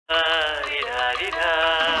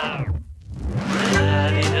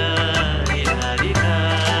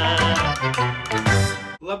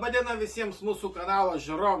Labadiena visiems mūsų kanalo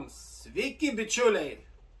žiūrovams. Sveiki bičiuliai!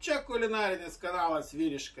 Čia kulinarinis kanalas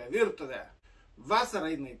Vyriška virtuvė.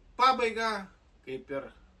 Vasara eina į pabaigą, kaip ir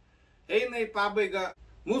eina į pabaigą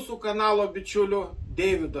mūsų kanalo bičiulių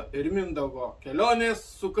Deivido ir Mindaugo kelionės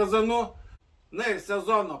su kazanu. Na ir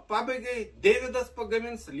sezono pabaigai Deividas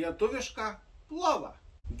pagamins lietuvišką plovą.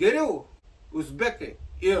 Geriau uzbekai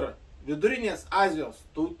ir vidurinės Azijos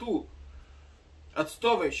tautų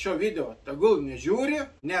atstovai šio video tegul nežiūri,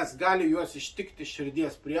 nes gali juos ištikti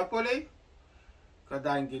širdies priepuoliai,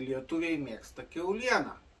 kadangi lietuviai mėgsta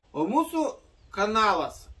kiaulieną. O mūsų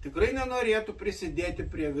kanalas tikrai nenorėtų prisidėti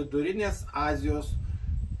prie vidurinės Azijos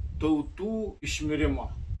tautų išmirimo.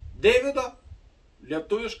 Deivido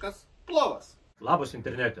lietuviškas plovas. Labas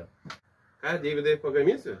internete. Ką, Deividai,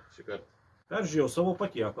 pagaminsi šį kartą? Peržiūrėjau savo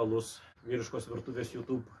patiekalus Vyriškos virtuvės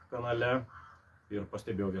YouTube kanale ir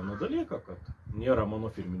pastebėjau vieną dalyką, kad nėra mano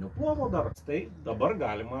firminio plovo dar. Tai dabar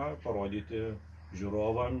galima parodyti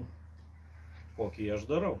žiūrovam, kokį aš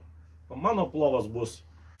darau. Mano plovas bus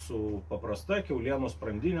su paprasta kiaulienos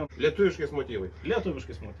sprandinė. Lietuviškais motyvais.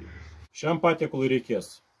 Lietuviškais motyvais. Šiam patiekalui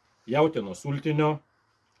reikės jautienos sultinio,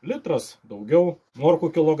 litras daugiau,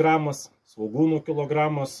 morkų kilogramas, svogūnų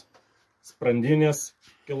kilogramas, sprandinės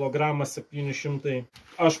kilogramas 700.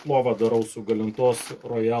 Aš plovą darau su galintos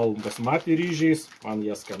Royal basmati ryžiais, man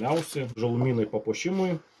jie skaniausi, žalumynai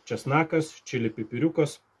papuošimui, česnakas, čili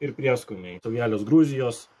pipiriukas ir prieskoniai. Saujelės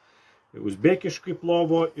Gruzijos, uzbekiškai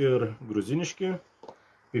plovo ir gruziniški,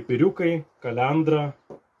 pipiriukai, kalendra,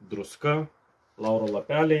 druska, lauro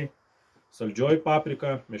lapeliai, saldžioji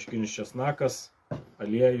paprika, meškinis česnakas,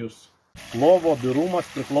 aliejus. Plovo birumas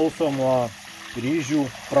priklauso nuo ryžių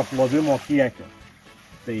praplovimo kiekio.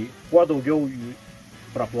 Tai kuo daugiau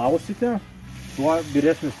praplausite, tuo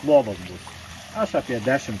biresnis plovas bus. Aš apie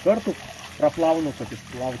 10 kartų praplaunu, kad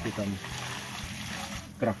išplauti ten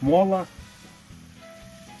krakmolą.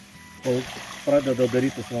 Kol pradeda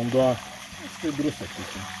darytis vanduo, skaidrus,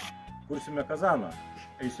 sakysim. Kursime kazaną.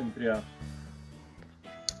 Eisim prie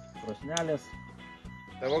krosnelės.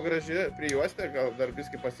 Tavo graži prijuostė, gal dar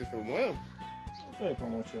biskį pasifilmuojam? Taip,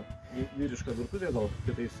 pamačiau. Vyriška virtuvė, gal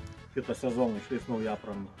kitą sezoną išleis naują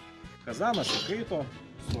aprangą. Kazanas įkaito,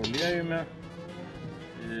 su aliejumi,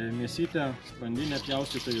 mėsytę, sprandinę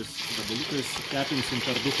pjaustytais gabalikais kepinsim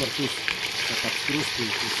per 2 kartus, kad apskrustų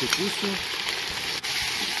visi pusių.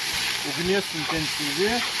 Ugnis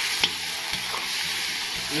intensyvi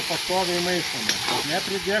ir pastoviai maišome, kad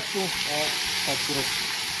nepridėktų, o paskrustų.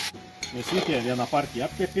 Mėsytė vieną partiją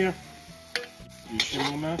apkepė,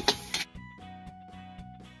 išimame.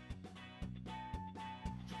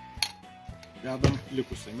 Dedam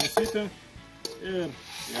likusią mėsytę ir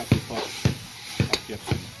ją taip pat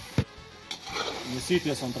apkepsime.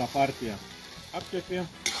 Mėsytės antrą partiją apkepė.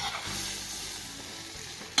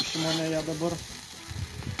 Išimame ją dabar.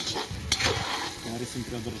 Perėsim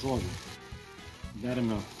prie daržovių.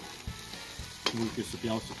 Derime smulkiai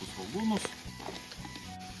supjaustytus svogūnus.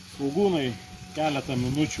 Svogūnai keletą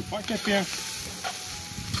minučių pakepė,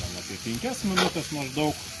 gal apie 5 minutės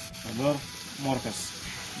maždaug. Dabar morkas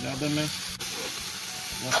dedame,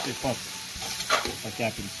 jas taip pat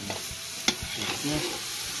pakepinsime kartu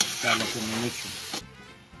keletą minučių.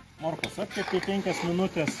 Morkos apkepė 5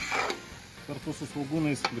 minutės, kartu su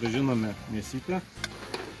svogūnais grąžiname mėsytę,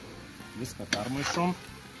 viską permaišom,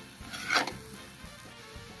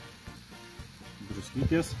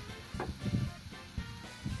 druskytės,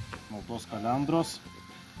 maltos kalendros,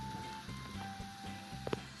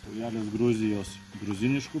 saujelės Gruzijos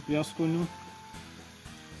gruziniškų prieskonių,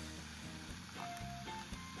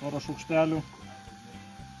 porą šaukštelių,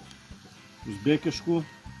 uzbekiškų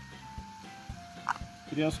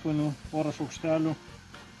prieskonių, porą šaukštelių,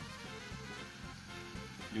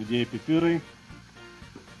 juodieji pipirai,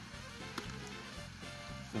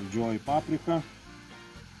 saldžioji paprika,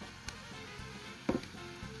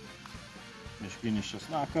 meškinis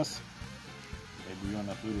česnakas, jeigu jo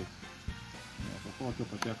neturi, nieko tokio,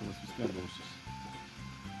 patiekalas vis tiek gausis.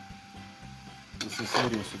 Visą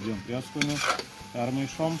seriją su 2 prieskonių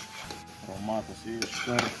permaišom, aromatas iš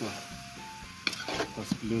karto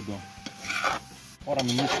pasklido. Porą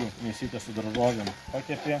minučių mėsytę su daržovėm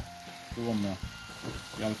pakepė, pilame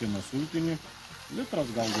jautienos sultinį,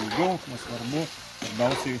 litras gal daugiau, nesvarbu,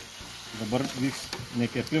 svarbiausiai dabar vyks ne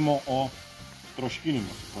kepimo, o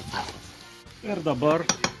troškinimo procesas. Ir dabar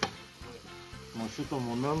nuo šito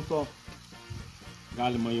momento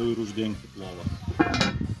galima jau ir uždengti plovą.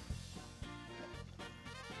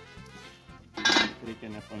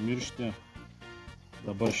 Reikia nepamiršti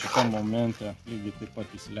Dabar šitam momente lygiai taip pat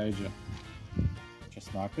įsileidžia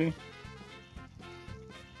česnakai.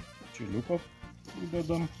 Čiliuko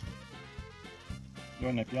įdedam. Jo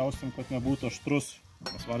nepjaustim, kad nebūtų aštrus,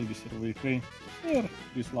 nes valgys ir vaikai. Ir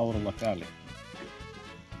 3 lauro lapeliai.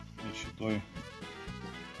 Ir šitoj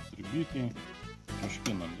sriubytėj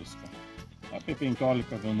troškinam viską. Apie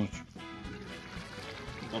 15 minučių.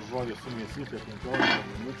 Daržovė su mėsytė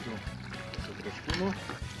 15 minučių pasitroškinu.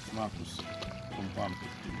 Česnakus trumpam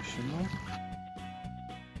išinu.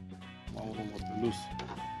 Lauro lapelius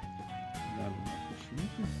galime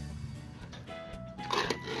pašinti.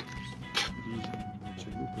 Ryžinį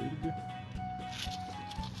čiliuką irgi.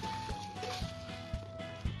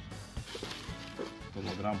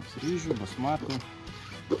 Kilogramus ryžių, basmati,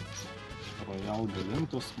 royal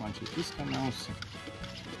galintos, man čia skaniausi.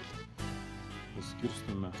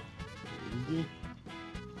 Paskirstume ilgiai,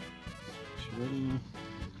 švelniai.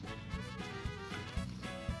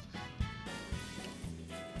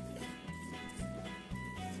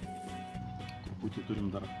 Truputį turim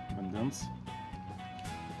dar vandens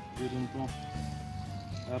virinto,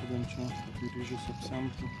 verdančio, kad ryžius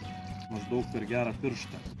apsemtų. Maždaug per gerą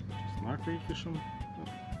pirštą. Česnaką įkišam.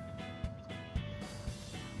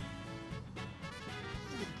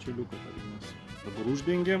 Čiliuką dar įmės. Dabar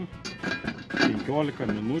uždengiam 15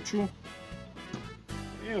 minučių.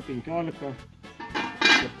 Ėjo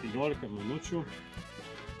 15-17 minučių.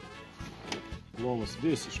 Plovas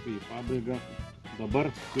visiškai į pabaigą. Dabar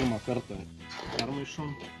pirmą kartą permaišom.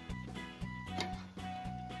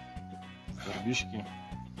 Darbiški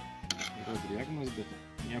yra drėgnas, bet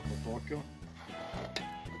nieko tokio,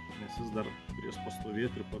 nes jis dar turės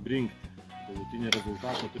pastovėti ir pabrinkti. Galutinį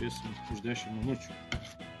rezultatą turėsim už 10 minučių.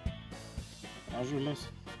 Ažulės.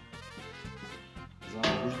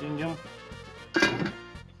 Zaną uždengiam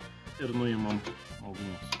ir nuimam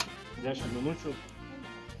ugnies. 10 minučių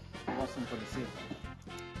duosim pailsėti.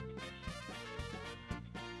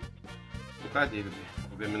 Ką, Deividai,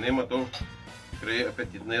 gaminai, matau, tikrai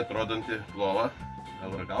apetitinai atrodantį plovą.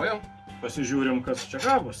 Gal ragaujam? Pasižiūrim, kas čia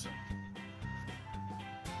gavosi.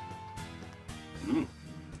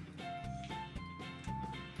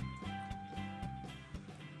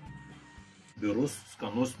 Birus,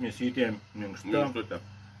 skanus, mėsytė, minkšta.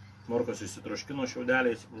 Morkos įsitroškino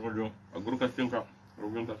šiaudeliais, žodžiu. Agurkas tinka,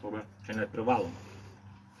 raugintas labai. Čia net privaloma.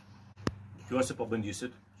 Tikiuosi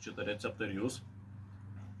pabandysit šitą receptą ir jūs.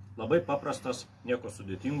 Labai paprastas, nieko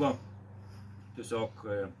sudėtingo. Tiesiog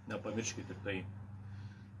nepamirškite tik tai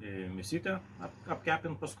mėsytę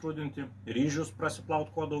apkepinti, paskrudinti, ryžius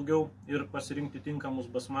prasiplaut kuo daugiau ir pasirinkti tinkamus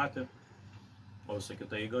basmati, o visą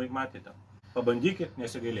kitą įgai matėte. Pabandykit,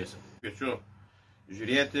 nesigailėsit. Kviečiu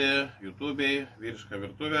žiūrėti YouTube'ai, vyrišką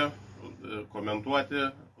virtuvę, komentuoti,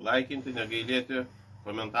 laikinti, negailėti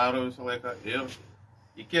komentarų visą laiką ir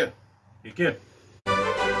iki. Iki.